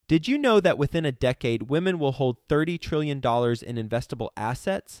Did you know that within a decade, women will hold $30 trillion in investable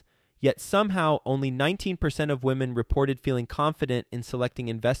assets? Yet somehow only 19% of women reported feeling confident in selecting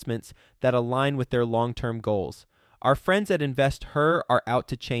investments that align with their long-term goals. Our friends at InvestHer are out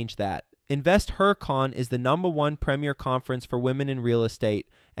to change that. InvestHerCon is the #1 premier conference for women in real estate,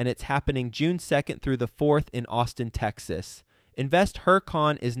 and it's happening June 2nd through the 4th in Austin, Texas.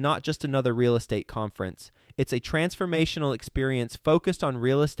 InvestHerCon is not just another real estate conference. It's a transformational experience focused on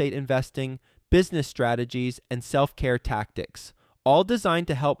real estate investing, business strategies, and self-care tactics, all designed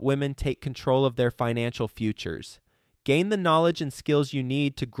to help women take control of their financial futures. Gain the knowledge and skills you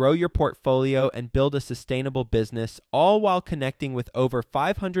need to grow your portfolio and build a sustainable business, all while connecting with over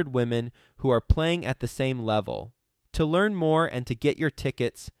 500 women who are playing at the same level. To learn more and to get your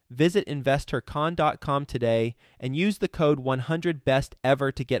tickets, visit investorcon.com today and use the code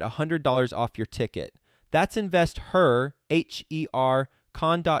 100BESTEVER to get $100 off your ticket. That's InvestHer, H-E-R,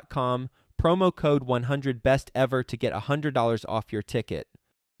 con.com, promo code 100BESTEVER to get $100 off your ticket.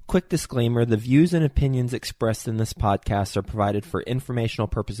 Quick disclaimer, the views and opinions expressed in this podcast are provided for informational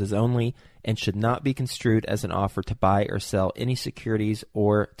purposes only and should not be construed as an offer to buy or sell any securities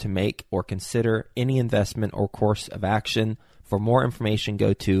or to make or consider any investment or course of action. For more information,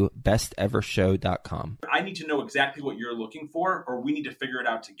 go to bestevershow.com. I need to know exactly what you're looking for, or we need to figure it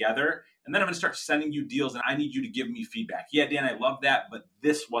out together. And then I'm going to start sending you deals, and I need you to give me feedback. Yeah, Dan, I love that, but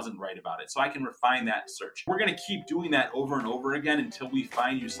this wasn't right about it. So I can refine that search. We're going to keep doing that over and over again until we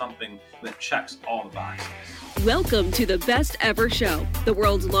find you something that checks all the boxes. Welcome to the Best Ever Show, the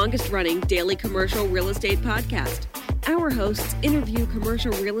world's longest running daily commercial real estate podcast. Our hosts interview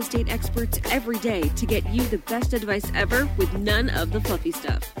commercial real estate experts every day to get you the best advice ever with none of the fluffy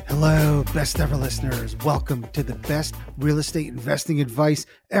stuff. Hello, Best Ever listeners. Welcome to the Best Real Estate Investing Advice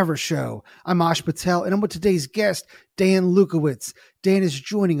Ever Show. I'm Ash Patel, and I'm with today's guest, Dan Lewkowicz. Dan is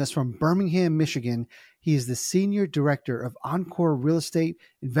joining us from Birmingham, Michigan. He is the Senior Director of Encore Real Estate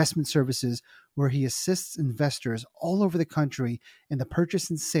Investment Services, where he assists investors all over the country in the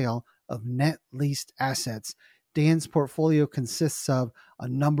purchase and sale of net leased assets. Dan's portfolio consists of a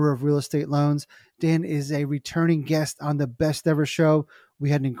number of real estate loans. Dan is a returning guest on the Best Ever Show. We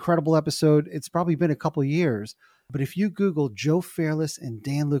had an incredible episode. It's probably been a couple years, but if you Google Joe Fairless and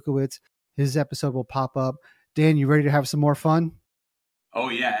Dan Lewkowicz, his episode will pop up. Dan, you ready to have some more fun? Oh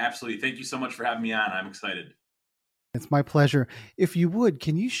yeah, absolutely. Thank you so much for having me on. I'm excited. It's my pleasure. If you would,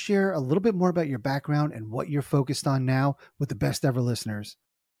 can you share a little bit more about your background and what you're focused on now with the Best Ever listeners?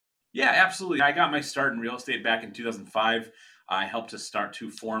 Yeah, absolutely. I got my start in real estate back in 2005. I helped to start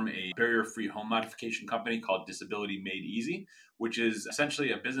to form a barrier-free home modification company called Disability Made Easy, which is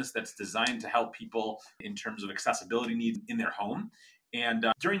essentially a business that's designed to help people in terms of accessibility needs in their home. And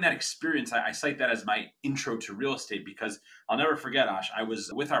during that experience, I cite that as my intro to real estate because I'll never forget, Ash, I was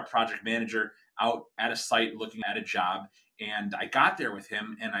with our project manager out at a site looking at a job. And I got there with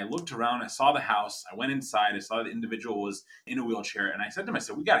him and I looked around, I saw the house, I went inside, I saw the individual was in a wheelchair. And I said to him, I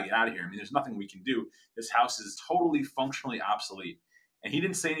said, we got to get out of here. I mean, there's nothing we can do. This house is totally functionally obsolete. And he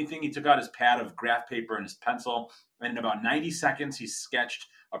didn't say anything. He took out his pad of graph paper and his pencil. And in about 90 seconds, he sketched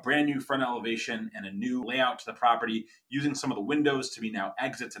a brand new front elevation and a new layout to the property using some of the windows to be now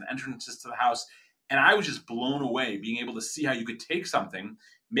exits and entrances to the house. And I was just blown away being able to see how you could take something,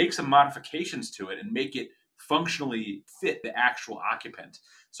 make some modifications to it and make it functionally fit the actual occupant.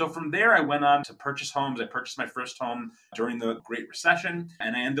 So from there, I went on to purchase homes. I purchased my first home during the Great Recession,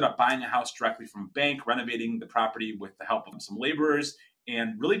 and I ended up buying a house directly from a bank, renovating the property with the help of some laborers,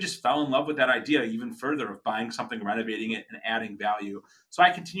 and really just fell in love with that idea even further of buying something, renovating it, and adding value. So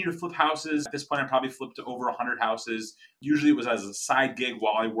I continue to flip houses. At this point, I probably flipped to over 100 houses. Usually it was as a side gig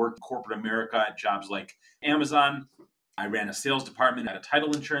while I worked in corporate America at jobs like Amazon. I ran a sales department at a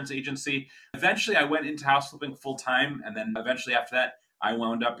title insurance agency. Eventually, I went into house flipping full time. And then eventually after that, I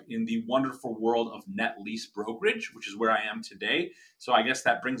wound up in the wonderful world of net lease brokerage, which is where I am today. So I guess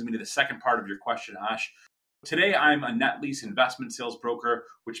that brings me to the second part of your question, Ash. Today, I'm a net lease investment sales broker,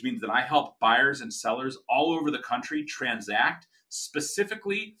 which means that I help buyers and sellers all over the country transact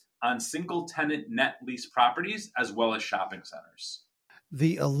specifically on single tenant net lease properties as well as shopping centers.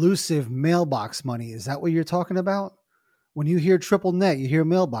 The elusive mailbox money, is that what you're talking about? When you hear triple net, you hear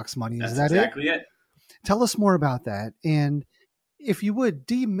mailbox money. Is that exactly it? Tell us more about that. And if you would,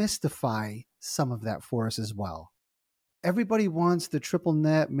 demystify some of that for us as well. Everybody wants the triple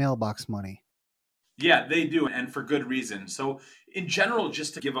net mailbox money. Yeah, they do, and for good reason. So in general,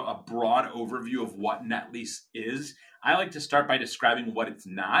 just to give a broad overview of what net lease is, I like to start by describing what it's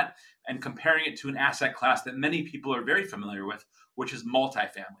not and comparing it to an asset class that many people are very familiar with, which is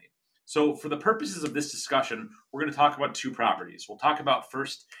multifamily. So for the purposes of this discussion, we're going to talk about two properties. We'll talk about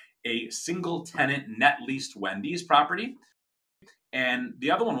first a single tenant net leased Wendy's property, and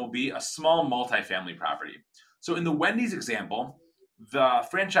the other one will be a small multifamily property. So in the Wendy's example, the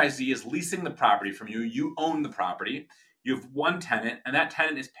franchisee is leasing the property from you. You own the property. You have one tenant, and that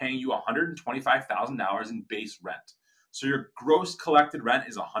tenant is paying you $125,000 in base rent. So your gross collected rent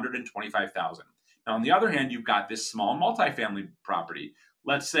is $125,000. Now, on the other hand, you've got this small multifamily property.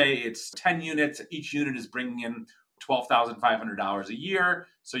 Let's say it's 10 units. Each unit is bringing in $12,500 a year.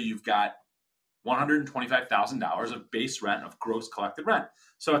 So you've got $125,000 of base rent of gross collected rent.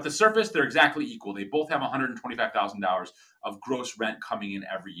 So at the surface, they're exactly equal. They both have $125,000 of gross rent coming in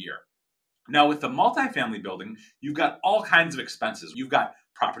every year. Now, with the multifamily building, you've got all kinds of expenses. You've got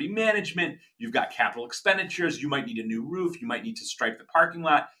property management, you've got capital expenditures, you might need a new roof, you might need to stripe the parking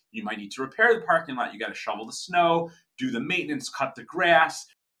lot, you might need to repair the parking lot, you got to shovel the snow, do the maintenance, cut the grass.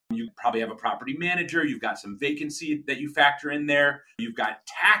 You probably have a property manager, you've got some vacancy that you factor in there, you've got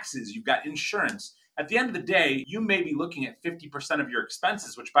taxes, you've got insurance. At the end of the day, you may be looking at 50% of your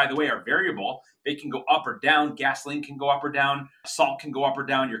expenses, which, by the way, are variable. They can go up or down. Gasoline can go up or down. Salt can go up or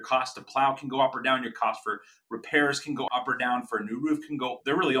down. Your cost to plow can go up or down. Your cost for repairs can go up or down. For a new roof can go,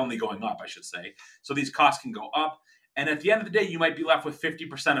 they're really only going up, I should say. So these costs can go up. And at the end of the day, you might be left with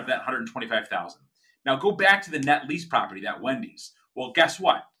 50% of that $125,000. Now go back to the net lease property, that Wendy's. Well, guess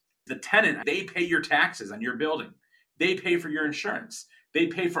what? The tenant, they pay your taxes on your building. They pay for your insurance. They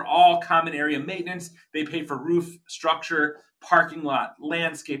pay for all common area maintenance. They pay for roof, structure, parking lot,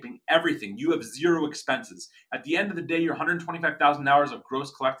 landscaping, everything. You have zero expenses. At the end of the day, your $125,000 of gross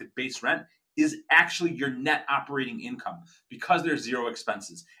collected base rent is actually your net operating income because there's zero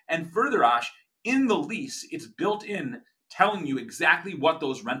expenses. And further, Ash, in the lease, it's built in telling you exactly what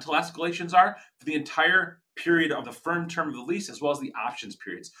those rental escalations are for the entire period of the firm term of the lease, as well as the options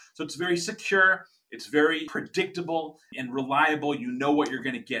periods. So it's very secure. It's very predictable and reliable. You know what you're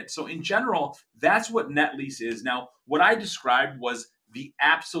going to get. So in general, that's what net lease is. Now, what I described was the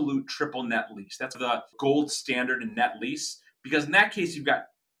absolute triple net lease. That's the gold standard in net lease, because in that case, you've got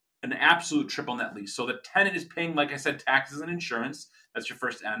an absolute triple net lease. So the tenant is paying, like I said, taxes and insurance. That's your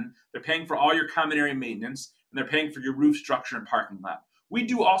first N. They're paying for all your common area maintenance, and they're paying for your roof, structure, and parking lot. We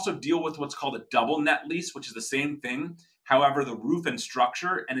do also deal with what's called a double net lease, which is the same thing. However, the roof and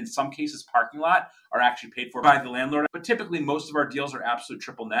structure, and in some cases parking lot, are actually paid for by the landlord. But typically, most of our deals are absolute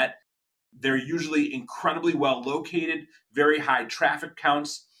triple net. They're usually incredibly well located, very high traffic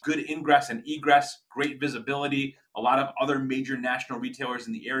counts, good ingress and egress, great visibility, a lot of other major national retailers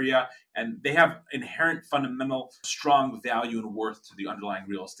in the area, and they have inherent fundamental strong value and worth to the underlying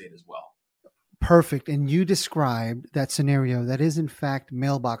real estate as well. Perfect. And you described that scenario that is in fact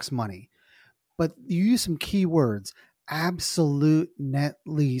mailbox money, but you use some key words: absolute net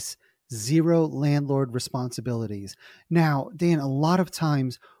lease, zero landlord responsibilities. Now, Dan, a lot of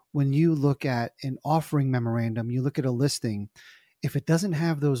times when you look at an offering memorandum, you look at a listing, if it doesn't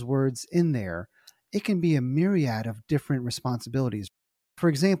have those words in there, it can be a myriad of different responsibilities. For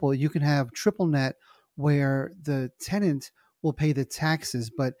example, you can have triple net where the tenant will pay the taxes,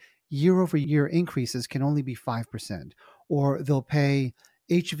 but year over year increases can only be 5%, or they'll pay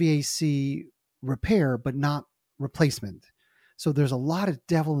HVAC repair, but not replacement. So there's a lot of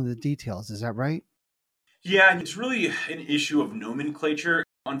devil in the details. Is that right? Yeah, it's really an issue of nomenclature.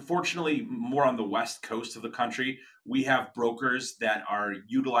 Unfortunately, more on the West Coast of the country, we have brokers that are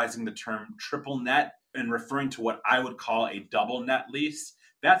utilizing the term triple net and referring to what I would call a double net lease.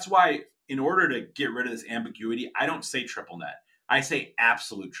 That's why, in order to get rid of this ambiguity, I don't say triple net. I say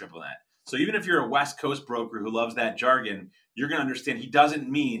absolute triple net. So even if you're a West Coast broker who loves that jargon, you're going to understand he doesn't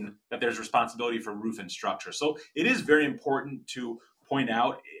mean that there's responsibility for roof and structure. So it is very important to point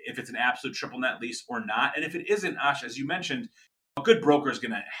out if it's an absolute triple net lease or not. And if it isn't, Ash, as you mentioned, a good broker is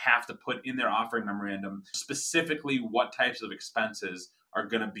going to have to put in their offering memorandum specifically what types of expenses are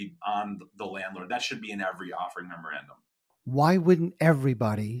going to be on the landlord. That should be in every offering memorandum. Why wouldn't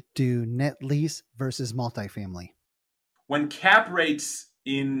everybody do net lease versus multifamily? When cap rates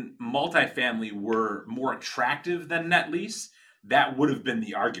in multifamily were more attractive than net lease, that would have been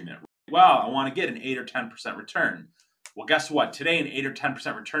the argument. Well, I want to get an 8 or 10% return. Well, guess what? Today, an 8 or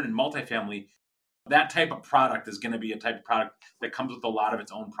 10% return in multifamily, that type of product is going to be a type of product that comes with a lot of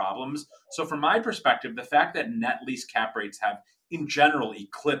its own problems. So from my perspective, the fact that net lease cap rates have in general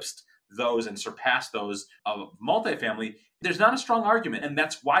eclipsed those and surpassed those of multifamily, there's not a strong argument. And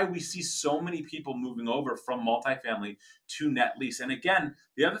that's why we see so many people moving over from multifamily to net lease. And again,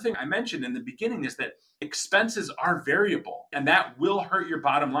 the other thing I mentioned in the beginning is that expenses are variable, and that will hurt your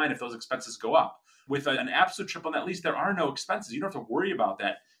bottom line if those expenses go up. With an absolute triple net lease, there are no expenses. You don't have to worry about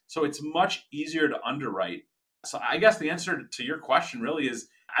that. So it's much easier to underwrite. So I guess the answer to your question really is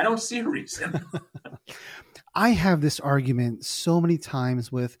I don't see a reason. I have this argument so many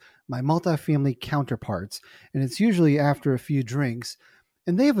times with my multifamily counterparts, and it's usually after a few drinks,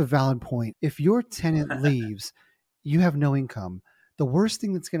 and they have a valid point. If your tenant leaves, you have no income. The worst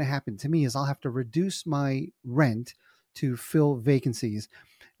thing that's going to happen to me is I'll have to reduce my rent to fill vacancies.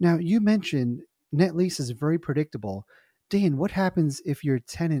 Now, you mentioned net lease is very predictable. Dan, what happens if your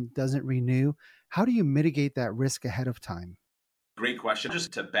tenant doesn't renew? How do you mitigate that risk ahead of time? Great question.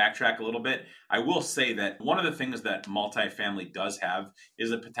 Just to backtrack a little bit, I will say that one of the things that multifamily does have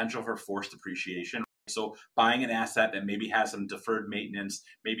is a potential for forced appreciation. So buying an asset that maybe has some deferred maintenance,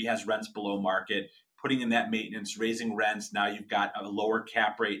 maybe has rents below market, putting in that maintenance, raising rents. Now you've got a lower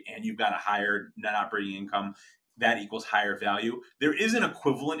cap rate and you've got a higher net operating income. That equals higher value. There is an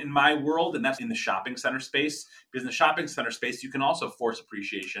equivalent in my world, and that's in the shopping center space. Because in the shopping center space, you can also force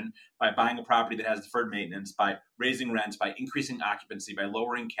appreciation by buying a property that has deferred maintenance, by raising rents, by increasing occupancy, by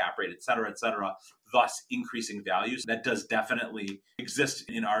lowering cap rate, et cetera, thus increasing values. That does definitely exist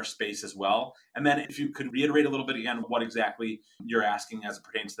in our space as well. And then if you could reiterate a little bit again what exactly you're asking as it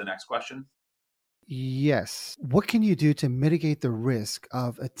pertains to the next question. Yes. What can you do to mitigate the risk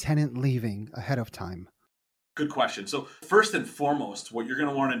of a tenant leaving ahead of time? Good question. So first and foremost, what you're going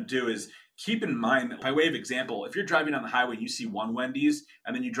to want to do is keep in mind that by way of example, if you're driving on the highway and you see one Wendy's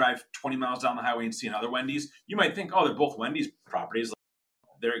and then you drive 20 miles down the highway and see another Wendy's, you might think, oh, they're both Wendy's properties.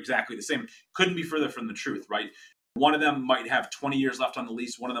 They're exactly the same. Couldn't be further from the truth, right? One of them might have 20 years left on the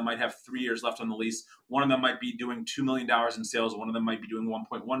lease. One of them might have 3 years left on the lease. One of them might be doing $2 million in sales. One of them might be doing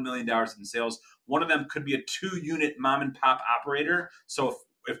 $1.1 million in sales. One of them could be a 2-unit mom and pop operator. So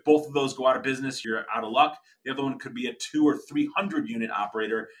if both of those go out of business, you're out of luck. The other one could be a 200 or 300 unit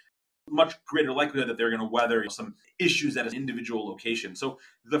operator. Much greater likelihood that they're going to weather some issues at an individual location. So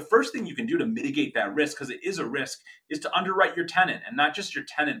the first thing you can do to mitigate that risk, because it is a risk, is to underwrite your tenant, and not just your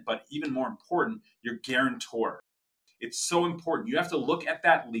tenant, but even more important, your guarantor. It's so important. You have to look at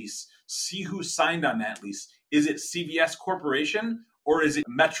that lease, see who signed on that lease. Is it CVS Corporation or is it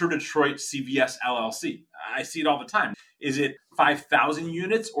Metro Detroit CVS LLC? I see it all the time. Is it 5,000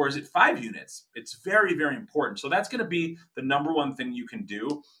 units or is it 5 units? It's very, very important. So that's going to be the number one thing you can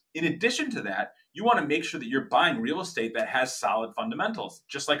do. In addition to that, you want to make sure that you're buying real estate that has solid fundamentals,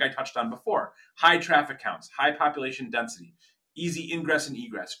 just like I touched on before. High traffic counts, high population density, easy ingress and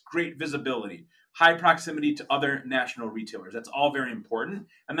egress, great visibility, high proximity to other national retailers. That's all very important.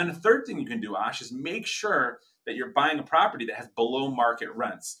 And then the third thing you can do, Ash, is make sure that you're buying a property that has below market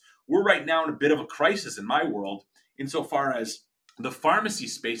rents. We're right now in a bit of a crisis in my world insofar as the pharmacy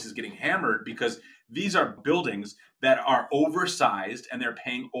space is getting hammered because these are buildings that are oversized and they're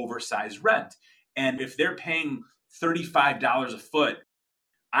paying oversized rent. And if they're paying $35 a foot,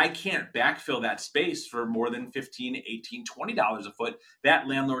 I can't backfill that space for more than $15, $18, $20 a foot. That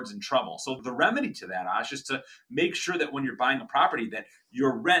landlord's in trouble. So the remedy to that, Ash, is to make sure that when you're buying a property that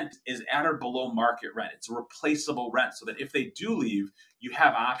your rent is at or below market rent. It's a replaceable rent so that if they do leave, you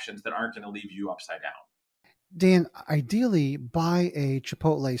have options that aren't going to leave you upside down. Dan, ideally buy a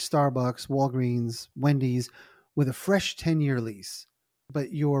Chipotle, Starbucks, Walgreens, Wendy's with a fresh 10-year lease,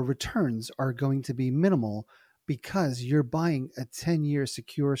 but your returns are going to be minimal because you're buying a 10-year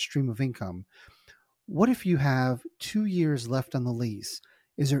secure stream of income. What if you have 2 years left on the lease?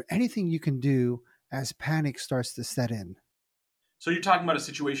 Is there anything you can do as panic starts to set in? So you're talking about a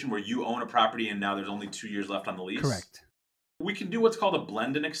situation where you own a property and now there's only 2 years left on the lease? Correct. We can do what's called a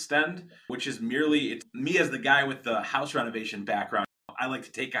blend and extend, which is merely, it's me as the guy with the house renovation background. I like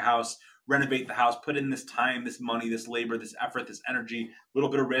to take a house, renovate the house, put in this time, this money, this labor, this effort, this energy, a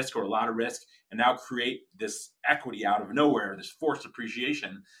little bit of risk or a lot of risk, and now create this equity out of nowhere, this forced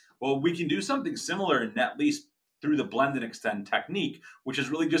appreciation. Well, we can do something similar in net lease through the blend and extend technique, which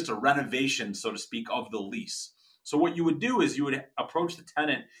is really just a renovation, so to speak, of the lease. So what you would do is you would approach the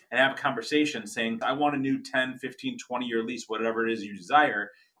tenant and have a conversation saying, I want a new 10, 15, 20-year lease, whatever it is you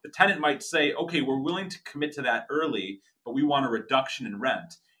desire. The tenant might say, okay, we're willing to commit to that early, but we want a reduction in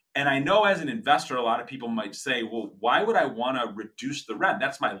rent. And I know as an investor, a lot of people might say, well, why would I want to reduce the rent?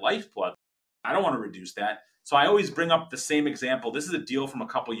 That's my lifeblood. I don't want to reduce that. So I always bring up the same example. This is a deal from a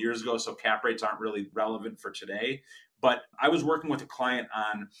couple of years ago, so cap rates aren't really relevant for today. But I was working with a client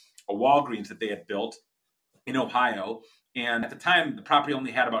on a Walgreens that they had built in Ohio. And at the time, the property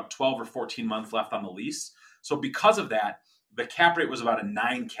only had about 12 or 14 months left on the lease. So because of that, the cap rate was about a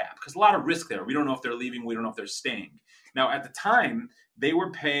 9 cap because a lot of risk there. We don't know if they're leaving. We don't know if they're staying. Now, at the time, they were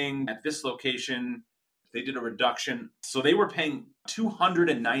paying at this location, they did a reduction. So they were paying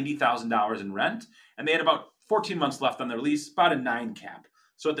 $290,000 in rent, and they had about 14 months left on their lease, about a 9 cap.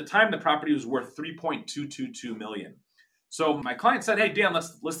 So at the time, the property was worth $3.222 million. So my client said, hey, Dan,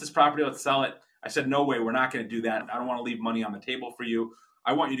 let's list this property. Let's sell it. I said, no way. We're not going to do that. I don't want to leave money on the table for you.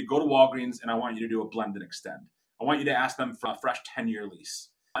 I want you to go to Walgreens and I want you to do a blend and extend. I want you to ask them for a fresh 10-year lease.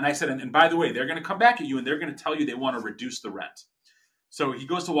 And I said, and by the way, they're going to come back at you and they're going to tell you they want to reduce the rent. So he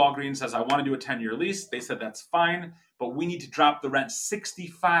goes to Walgreens, says, I want to do a 10-year lease. They said, that's fine, but we need to drop the rent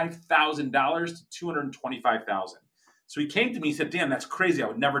 $65,000 to $225,000. So he came to me and said, Dan, that's crazy. I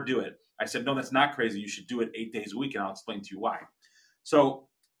would never do it. I said, no, that's not crazy. You should do it 8 days a week, and I'll explain to you why. So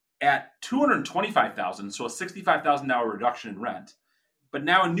at $225,000, so a $65,000 reduction in rent, but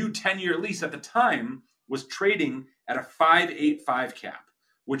now a new 10-year lease at the time was trading at a 5.85 cap,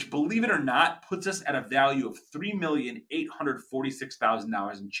 which, believe it or not, puts us at a value of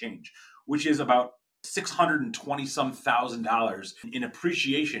 $3,846,000 in change, which is about $620-some thousand in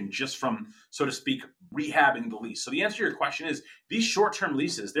appreciation just from, so to speak, rehabbing the lease. So the answer to your question is these short-term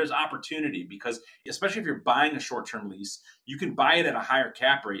leases, there's opportunity because especially if you're buying a short-term lease, you can buy it at a higher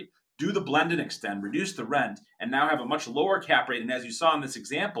cap rate, do the blend and extend, reduce the rent, and now have a much lower cap rate. And as you saw in this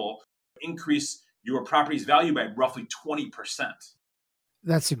example, increase your property's value by roughly 20%.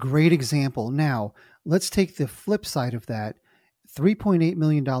 That's a great example. Now, let's take the flip side of that. $3.8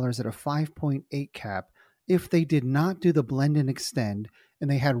 million at a 5.8 cap. If they did not do the blend and extend and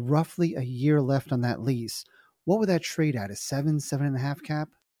they had roughly a year left on that lease, what would that trade at? A 7.5 cap?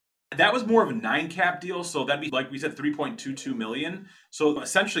 That was more of a 9 cap deal. So that'd be, like we said, $3.22 million. So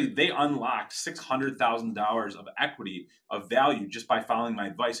essentially they unlocked $600,000 of equity of value just by following my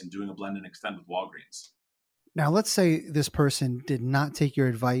advice and doing a blend and extend with Walgreens. Now, let's say this person did not take your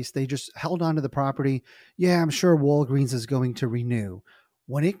advice. They just held on to the property. Yeah, I'm sure Walgreens is going to renew.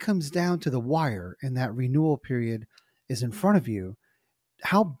 When it comes down to the wire and that renewal period is in front of you,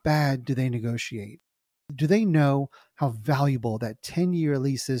 how bad do they negotiate? Do they know how valuable that 10-year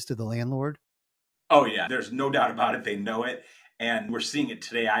lease is to the landlord? Oh, yeah. There's no doubt about it. They know it. And we're seeing it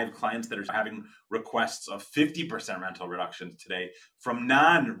today. I have clients that are having requests of 50% rental reductions today from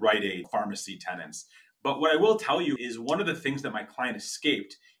non-Rite Aid pharmacy tenants. But what I will tell you is one of the things that my client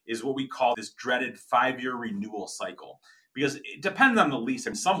escaped is what we call this dreaded 5-year renewal cycle. Because it depends on the lease.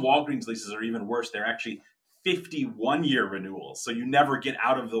 And some Walgreens leases are even worse. They're actually 51-year renewals. So you never get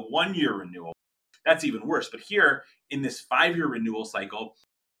out of the 1-year renewal. That's even worse. But here in this 5-year renewal cycle,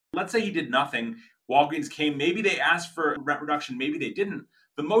 let's say he did nothing. Walgreens came, maybe they asked for rent reduction, maybe they didn't.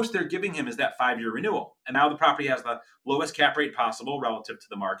 The most they're giving him is that 5-year renewal. And now the property has the lowest cap rate possible relative to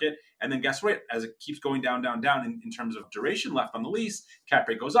the market. And then guess what? As it keeps going down in terms of duration left on the lease, cap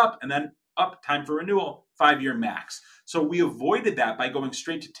rate goes up and then up, time for renewal, 5-year max. So we avoided that by going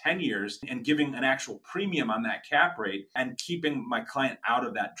straight to 10 years and giving an actual premium on that cap rate and keeping my client out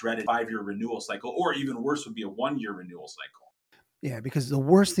of that dreaded 5-year renewal cycle, or even worse would be a 1-year renewal cycle. Yeah, because the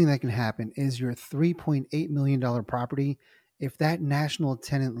worst thing that can happen is your $3.8 million property. If that national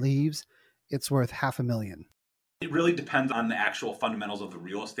tenant leaves, it's worth $500,000. It really depends on the actual fundamentals of the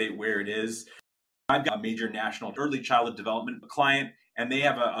real estate, where it is. I've got a major national early childhood development client, and they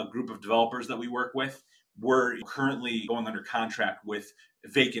have a group of developers that we work with. We're currently going under contract with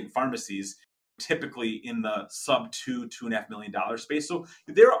vacant pharmacies, typically in the sub $2.5 million space. So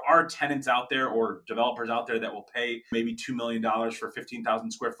there are tenants out there or developers out there that will pay maybe $2 million for a 15,000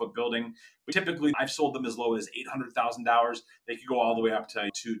 square foot building. But typically I've sold them as low as $800,000. They could go all the way up to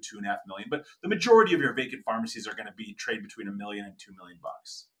 $2.5 million. But the majority of your vacant pharmacies are going to be trade between $1 million and $2 million.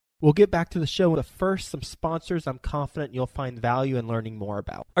 We'll get back to the show. But first, some sponsors I'm confident you'll find value in learning more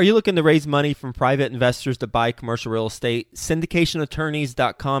about. Are you looking to raise money from private investors to buy commercial real estate?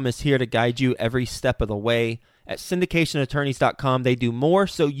 SyndicationAttorneys.com is here to guide you every step of the way. At SyndicationAttorneys.com, they do more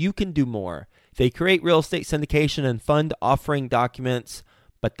so you can do more. They create real estate syndication and fund offering documents,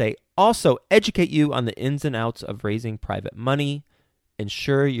 but they also educate you on the ins and outs of raising private money,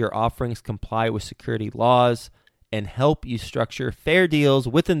 ensure your offerings comply with security laws, and help you structure fair deals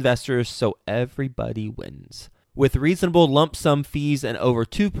with investors so everybody wins. With reasonable lump sum fees and over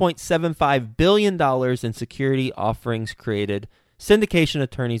 $2.75 billion in security offerings created,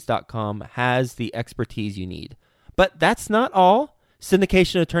 SyndicationAttorneys.com has the expertise you need. But that's not all.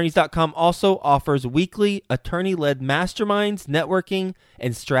 SyndicationAttorneys.com also offers weekly attorney-led masterminds, networking,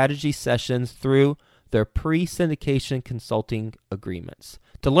 and strategy sessions through their pre-syndication consulting agreements.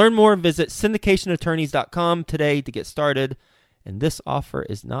 To learn more, visit syndicationattorneys.com today to get started. And this offer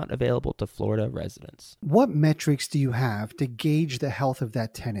is not available to Florida residents. What metrics do you have to gauge the health of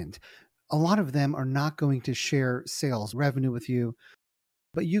that tenant? A lot of them are not going to share sales revenue with you,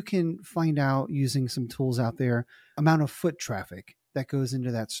 but you can find out using some tools out there, amount of foot traffic that goes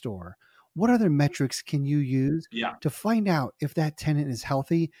into that store, what other metrics can you use Yeah. to find out if that tenant is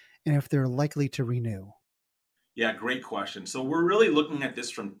healthy and if they're likely to renew? Yeah, great question. So we're really looking at this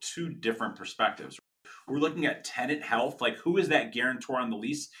from two different perspectives. We're looking at tenant health, like who is that guarantor on the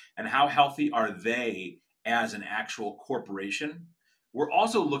lease and how healthy are they as an actual corporation? We're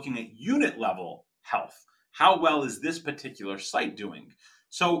also looking at unit level health. How well is this particular site doing?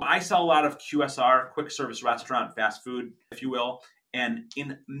 So I sell a lot of QSR, quick service restaurant, fast food, if you will. And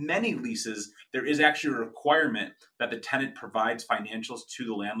in many leases, there is actually a requirement that the tenant provides financials to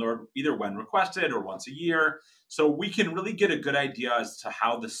the landlord, either when requested or once a year. So we can really get a good idea as to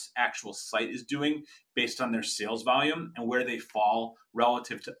how this actual site is doing based on their sales volume and where they fall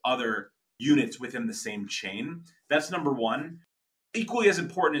relative to other units within the same chain. That's number one. Equally as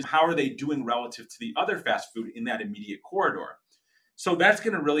important is how are they doing relative to the other fast food in that immediate corridor. So that's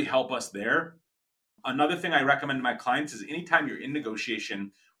going to really help us there. Another thing I recommend to my clients is anytime you're in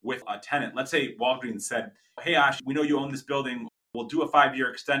negotiation with a tenant, let's say Walgreens said, hey, Ash, we know you own this building. We'll do a 5-year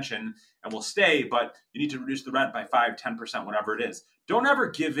extension and we'll stay, but you need to reduce the rent by 5, 10%, whatever it is. Don't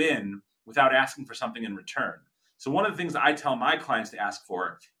ever give in without asking for something in return. So one of the things I tell my clients to ask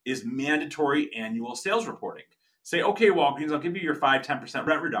for is mandatory annual sales reporting. Say, okay, Walgreens, I'll give you your 5, 10%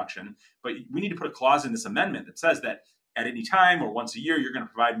 rent reduction, but we need to put a clause in this amendment that says that at any time or once a year, you're going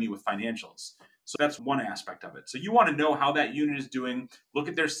to provide me with financials. So that's one aspect of it. So you want to know how that unit is doing, look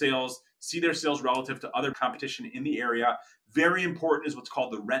at their sales, see their sales relative to other competition in the area. Very important is what's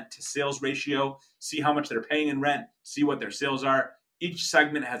called the rent to sales ratio. See how much they're paying in rent, see what their sales are. Each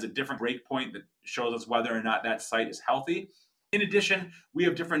segment has a different break point that shows us whether or not that site is healthy. In addition, we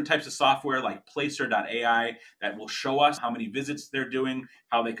have different types of software like Placer.ai that will show us how many visits they're doing,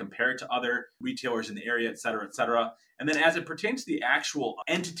 how they compare to other retailers in the area, et cetera, et cetera. And then as it pertains to the actual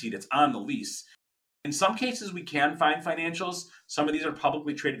entity that's on the lease, in some cases, we can find financials. Some of these are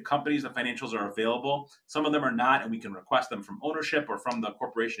publicly traded companies. The financials are available. Some of them are not, and we can request them from ownership or from the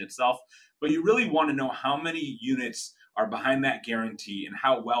corporation itself. But you really want to know how many units are behind that guarantee and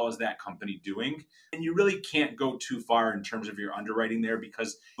how well is that company doing. And you really can't go too far in terms of your underwriting there,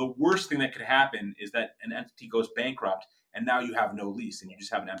 because the worst thing that could happen is that an entity goes bankrupt and now you have no lease and you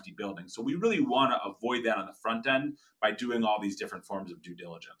just have an empty building. So we really want to avoid that on the front end by doing all these different forms of due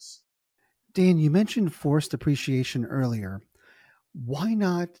diligence. Dan, you mentioned forced appreciation earlier. Why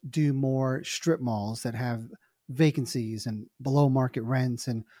not do more strip malls that have vacancies and below market rents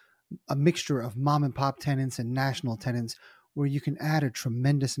and a mixture of mom and pop tenants and national tenants where you can add a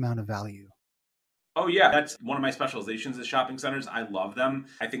tremendous amount of value? Oh, yeah. That's one of my specializations is shopping centers. I love them.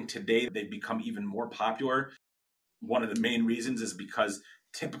 I think today they've become even more popular. One of the main reasons is because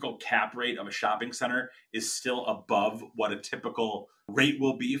typical cap rate of a shopping center is still above what a typical rate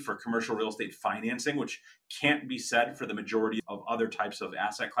will be for commercial real estate financing, which can't be said for the majority of other types of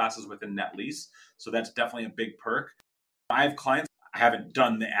asset classes within net lease. So that's definitely a big perk. I have clients, I haven't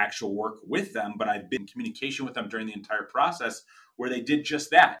done the actual work with them, but I've been in communication with them during the entire process where they did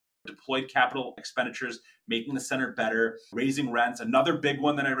just that. Deployed capital expenditures, making the center better, raising rents. Another big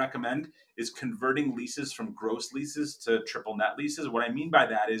one that I recommend is converting leases from gross leases to triple net leases. What I mean by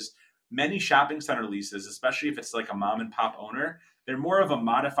that is many shopping center leases, especially if it's like a mom and pop owner, they're more of a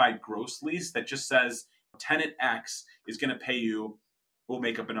modified gross lease that just says tenant X is going to pay you, we'll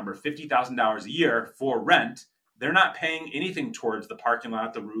make up a number, $50,000 a year for rent. They're not paying anything towards the parking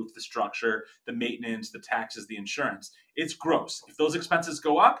lot, the roof, the structure, the maintenance, the taxes, the insurance. It's gross. If those expenses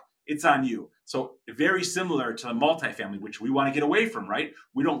go up, it's on you. So very similar to the multifamily, which we want to get away from, right?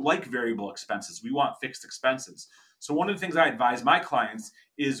 We don't like variable expenses. We want fixed expenses. So one of the things I advise my clients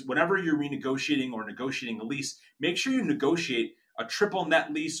is whenever you're renegotiating or negotiating a lease, make sure you negotiate a triple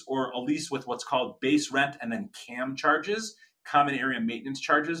net lease or a lease with what's called base rent and then CAM charges, common area maintenance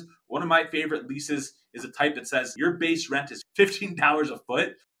charges. One of my favorite leases is a type that says your base rent is $15 a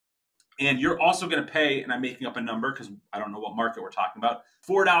foot. And you're also going to pay, and I'm making up a number because I don't know what market we're talking about,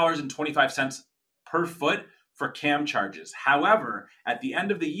 $4.25 per foot for CAM charges. However, at the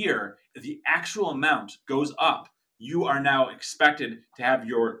end of the year, if the actual amount goes up, you are now expected to have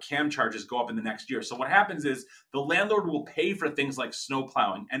your CAM charges go up in the next year. So what happens is the landlord will pay for things like snow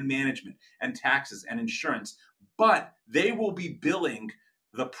plowing and management and taxes and insurance, but they will be billing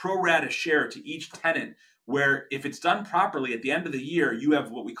the pro rata share to each tenant where if it's done properly at the end of the year, you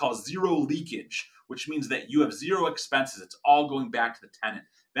have what we call zero leakage, which means that you have zero expenses. It's all going back to the tenant.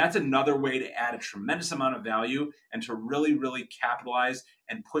 That's another way to add a tremendous amount of value and to really, really capitalize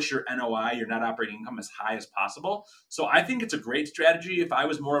and push your NOI, your net operating income, as high as possible. So I think it's a great strategy. If I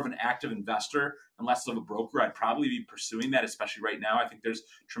was more of an active investor and less of a broker, I'd probably be pursuing that, especially right now. I think there's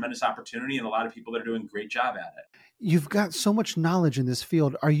tremendous opportunity and a lot of people that are doing a great job at it. You've got so much knowledge in this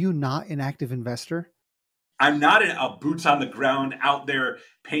field. Are you not an active investor? I'm not a boots on the ground out there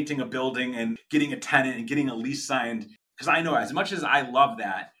painting a building and getting a tenant and getting a lease signed. Because I know as much as I love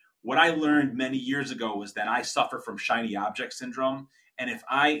that, what I learned many years ago was that I suffer from shiny object syndrome. And if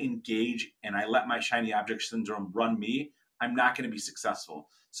I engage and I let my shiny object syndrome run me, I'm not going to be successful.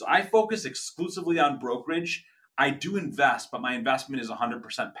 So I focus exclusively on brokerage. I do invest, but my investment is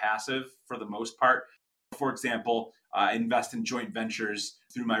 100% passive for the most part. For example, I invest in joint ventures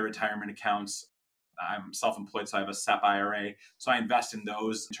through my retirement accounts. I'm self-employed, so I have a SEP IRA. So I invest in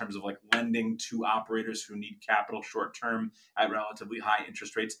those in terms of like lending to operators who need capital short-term at relatively high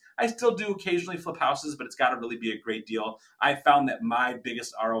interest rates. I still do occasionally flip houses, but it's got to really be a great deal. I found that my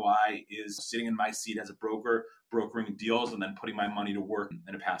biggest ROI is sitting in my seat as a broker, brokering deals, and then putting my money to work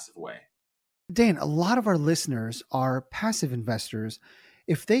in a passive way. Dan, a lot of our listeners are passive investors.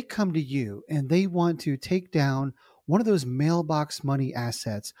 If they come to you and they want to take down one of those mailbox money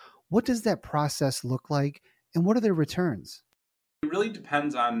assets, what does that process look like and what are their returns? It really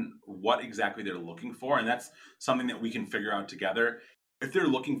depends on what exactly they're looking for, and that's something that we can figure out together. If they're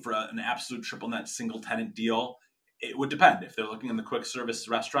looking for an absolute triple net single tenant deal, it would depend. If they're looking in the quick service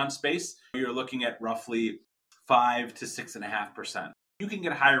restaurant space, you're looking at roughly 5 to 6.5%. You can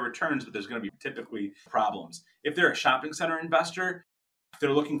get higher returns, but there's going to be typically problems. If they're a shopping center investor, if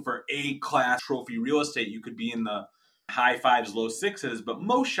they're looking for A-class trophy real estate, you could be in the high 5s, low 6s, but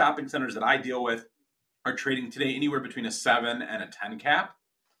most shopping centers that I deal with are trading today anywhere between a 7 and a 10 cap.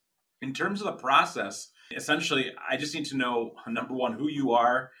 In terms of the process, essentially, I just need to know, number one, who you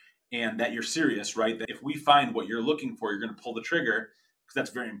are and that you're serious, right? That if we find what you're looking for, you're going to pull the trigger, because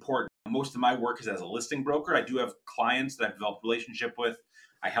that's very important. Most of my work is as a listing broker. I do have clients that I've developed a relationship with.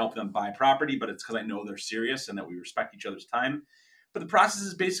 I help them buy property, but it's because I know they're serious and that we respect each other's time. But the process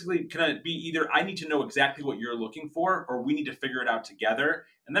is basically going to be either I need to know exactly what you're looking for, or we need to figure it out together.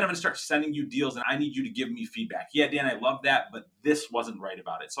 And then I'm going to start sending you deals and I need you to give me feedback. Yeah, Dan, I love that, but this wasn't right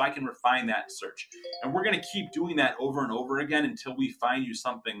about it. So I can refine that search. And we're going to keep doing that over and over again until we find you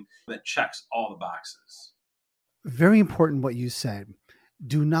something that checks all the boxes. Very important what you said.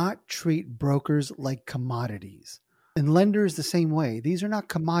 Do not treat brokers like commodities. And lenders the same way. These are not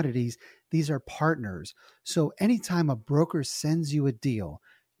commodities. These are partners. So anytime a broker sends you a deal,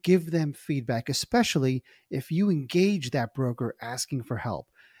 give them feedback, especially if you engage that broker asking for help.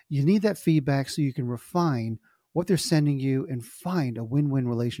 You need that feedback so you can refine what they're sending you and find a win-win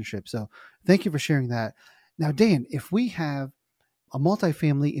relationship. So thank you for sharing that. Now, Dan, if we have a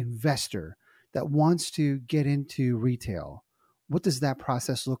multifamily investor that wants to get into retail, what does that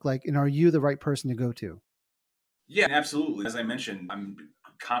process look like? And are you the right person to go to? Yeah, absolutely. As I mentioned, I'm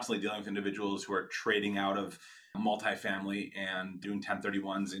constantly dealing with individuals who are trading out of multifamily and doing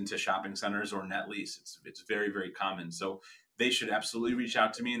 1031s into shopping centers or net lease. It's very, very common. So they should absolutely reach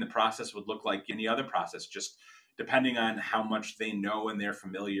out to me, and the process would look like any other process. Just depending on how much they know and their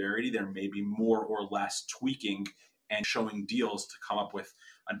familiarity, there may be more or less tweaking and showing deals to come up with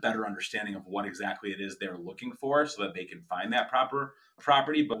a better understanding of what exactly it is they're looking for so that they can find that proper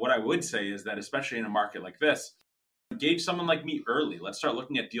property. But what I would say is that, especially in a market like this, engage someone like me early. Let's start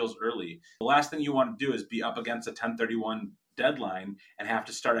looking at deals early. The last thing you want to do is be up against a 1031 deadline and have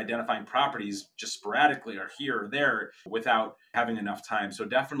to start identifying properties just sporadically or here or there without having enough time. So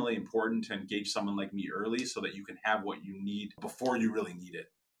definitely important to engage someone like me early so that you can have what you need before you really need it.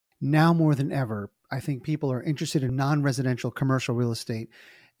 Now more than ever, I think people are interested in non-residential commercial real estate.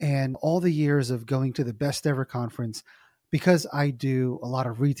 And all the years of going to the Best Ever Conference, because I do a lot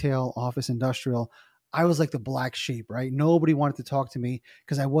of retail, office, industrial, I was like the black sheep, right? Nobody wanted to talk to me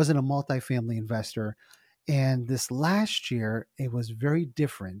because I wasn't a multifamily investor. And this last year, it was very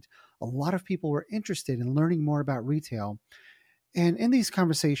different. A lot of people were interested in learning more about retail. And in these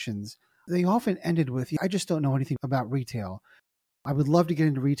conversations, they often ended with, I just don't know anything about retail. I would love to get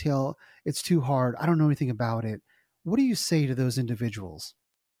into retail. It's too hard. I don't know anything about it. What do you say to those individuals?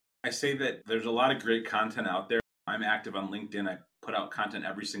 I say that there's a lot of great content out there. I'm active on LinkedIn. I put out content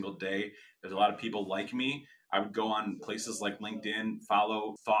every single day. There's a lot of people like me. I would go on places like LinkedIn,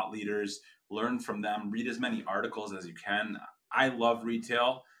 follow thought leaders, learn from them, read as many articles as you can. I love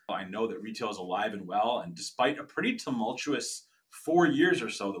retail. I know that retail is alive and well. And despite a pretty tumultuous 4 years or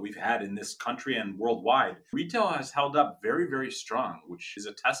so that we've had in this country and worldwide, retail has held up very, very strong, which is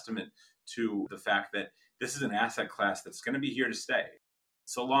a testament to the fact that this is an asset class that's going to be here to stay.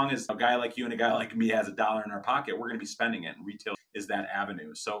 So long as a guy like you and a guy like me has $1 in our pocket, we're going to be spending it. And retail is that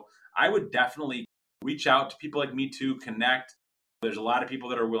avenue. So I would definitely reach out to people like me to connect. There's a lot of people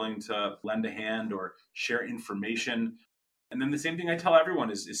that are willing to lend a hand or share information. And then the same thing I tell everyone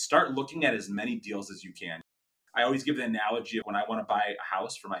is start looking at as many deals as you can. I always give the analogy of when I want to buy a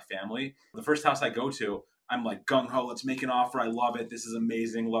house for my family. The first house I go to, I'm like gung-ho, let's make an offer. I love it. This is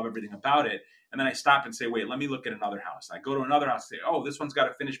amazing. Love everything about it. And then I stop and say, wait, let me look at another house. I go to another house and say, oh, this one's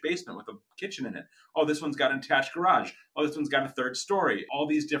got a finished basement with a kitchen in it. Oh, this one's got an attached garage. Oh, this one's got a third story. All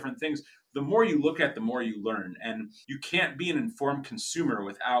these different things. The more you look at, the more you learn. And you can't be an informed consumer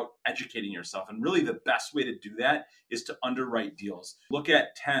without educating yourself. And really the best way to do that is to underwrite deals. Look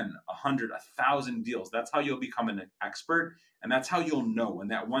at 10, 100, 1,000 deals. That's how you'll become an expert. And that's how you'll know when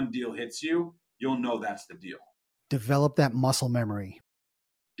that one deal hits you, you'll know that's the deal. Develop that muscle memory.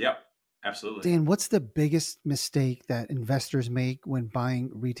 Yep. Absolutely. Dan, what's the biggest mistake that investors make when buying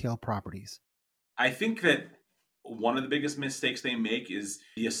retail properties? I think that one of the biggest mistakes they make is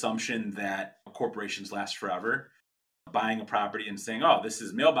the assumption that corporations last forever. Buying a property and saying, oh, this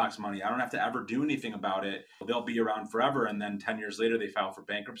is mailbox money. I don't have to ever do anything about it. They'll be around forever. And then 10 years later, they file for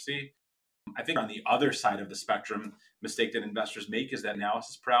bankruptcy. I think on the other side of the spectrum, mistake that investors make is that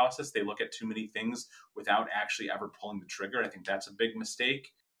analysis paralysis. They look at too many things without actually ever pulling the trigger. I think that's a big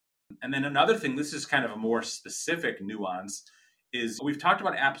mistake. And then another thing, this is kind of a more specific nuance, is we've talked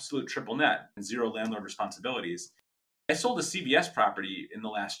about absolute triple net and zero landlord responsibilities. I sold a CVS property in the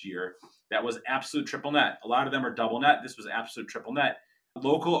last year that was absolute triple net. A lot of them are double net. This was absolute triple net.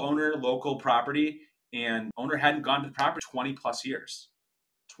 Local owner, local property, and owner hadn't gone to the property 20 plus years,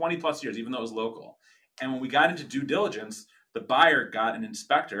 even though it was local. And when we got into due diligence, the buyer got an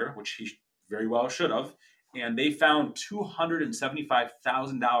inspector, which he very well should have, and they found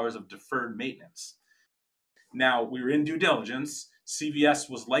 $275,000 of deferred maintenance. Now, we were in due diligence. CVS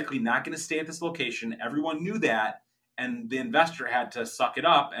was likely not going to stay at this location. Everyone knew that, and the investor had to suck it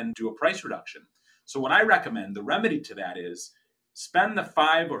up and do a price reduction. So what I recommend, the remedy to that is spend the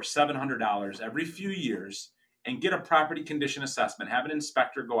 $500 or $700 every few years and get a property condition assessment. Have an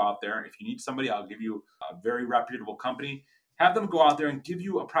inspector go out there. If you need somebody, I'll give you a very reputable company. Have them go out there and give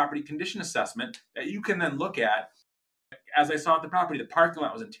you a property condition assessment that you can then look at. As I saw at the property, the parking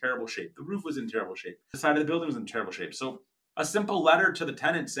lot was in terrible shape. The roof was in terrible shape. The side of the building was in terrible shape. So a simple letter to the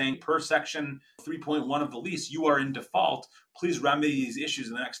tenant saying, per section 3.1 of the lease, you are in default. Please remedy these issues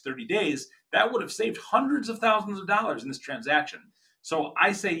in the next 30 days. That would have saved hundreds of thousands of dollars in this transaction. So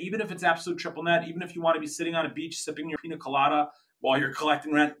I say, even if it's absolute triple net, even if you want to be sitting on a beach sipping your pina colada while you're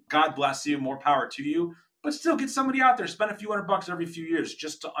collecting rent, God bless you, more power to you. But still get somebody out there, spend a few $100 every few years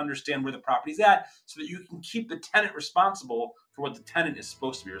just to understand where the property's at so that you can keep the tenant responsible for what the tenant is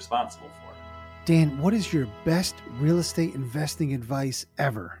supposed to be responsible for. Dan, what is your best real estate investing advice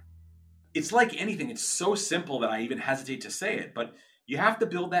ever? It's like anything. It's so simple that I even hesitate to say it, but you have to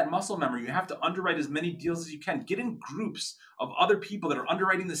build that muscle memory. You have to underwrite as many deals as you can. Get in groups of other people that are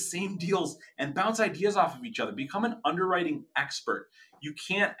underwriting the same deals and bounce ideas off of each other. Become an underwriting expert. You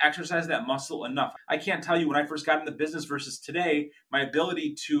can't exercise that muscle enough. I can't tell you when I first got in the business versus today, my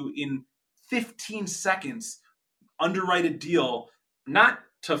ability to, in 15 seconds, underwrite a deal, not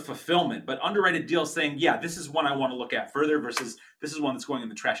to fulfillment, but underwrite a deal saying, yeah, this is one I want to look at further versus this is one that's going in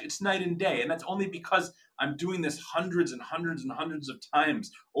the trash. It's night and day. And that's only because I'm doing this hundreds and hundreds and hundreds of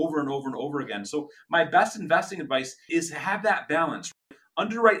times over and over and over again. So my best investing advice is to have that balance.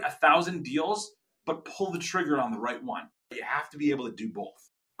 Underwrite 1,000 deals, but pull the trigger on the right one. You have to be able to do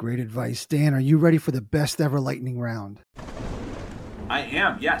both. Great advice. Dan, are you ready for the best ever lightning round? I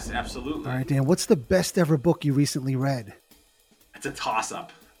am. Yes, absolutely. All right, Dan, what's the best ever book you recently read? It's a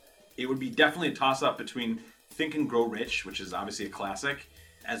toss-up. It would be definitely a toss-up between Think and Grow Rich, which is obviously a classic,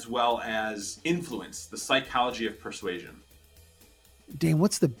 as well as Influence, The Psychology of Persuasion. Dan,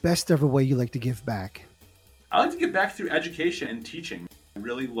 what's the best ever way you like to give back? I like to give back through education and teaching. I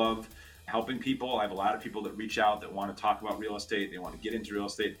really love helping people. I have a lot of people that reach out that want to talk about real estate. They want to get into real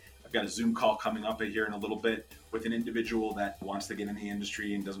estate. I've got a Zoom call coming up here in a little bit with an individual that wants to get in the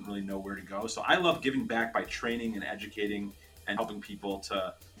industry and doesn't really know where to go. So I love giving back by training and educating and helping people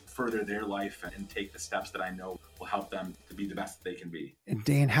to further their life and take the steps that I know will help them to be the best that they can be. And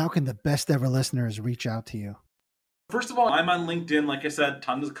Dan, how can the best ever listeners reach out to you? First of all, I'm on LinkedIn. Like I said,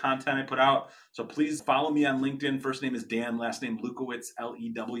 tons of content I put out. So please follow me on LinkedIn. First name is Dan, last name Lewkowicz,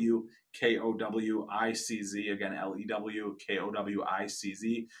 Lewkowicz. Again,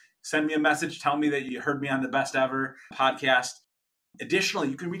 Lewkowicz. Send me a message. Tell me that you heard me on the Best Ever podcast. Additionally,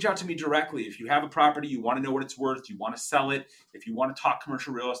 you can reach out to me directly. If you have a property, you want to know what it's worth, you want to sell it, if you want to talk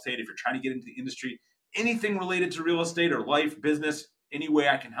commercial real estate, if you're trying to get into the industry, anything related to real estate or life, business, any way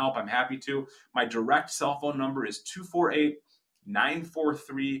I can help, I'm happy to. My direct cell phone number is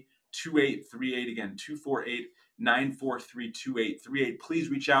 248-943-2838. Again, 248-943-2838. Please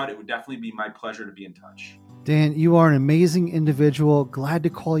reach out. It would definitely be my pleasure to be in touch. Dan, you are an amazing individual. Glad to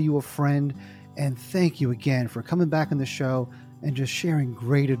call you a friend. And thank you again for coming back on the show and just sharing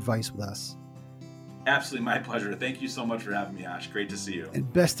great advice with us. Absolutely my pleasure. Thank you so much for having me, Ash. Great to see you.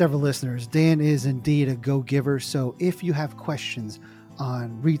 And best ever listeners, Dan is indeed a go-giver. So if you have questions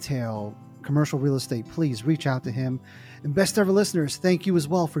on retail, commercial real estate, please reach out to him. And best ever listeners, thank you as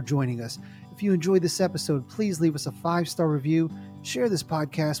well for joining us. If you enjoyed this episode, please leave us a 5-star review. Share this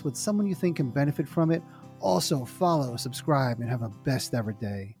podcast with someone you think can benefit from it. Also, follow, subscribe, and have a best ever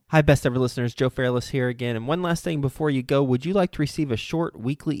day. Hi, best ever listeners. Joe Fairless here again. And one last thing before you go, would you like to receive a short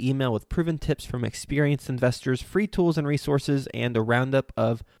weekly email with proven tips from experienced investors, free tools and resources, and a roundup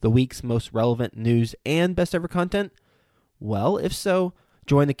of the week's most relevant news and best ever content? Well, if so,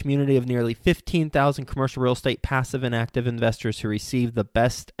 join the community of nearly 15,000 commercial real estate passive and active investors who receive the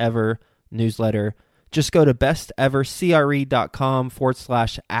best ever newsletter. Just go to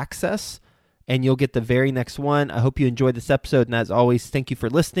bestevercre.com/access. And you'll get the very next one. I hope you enjoyed this episode. And as always, thank you for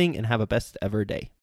listening and have a best ever day.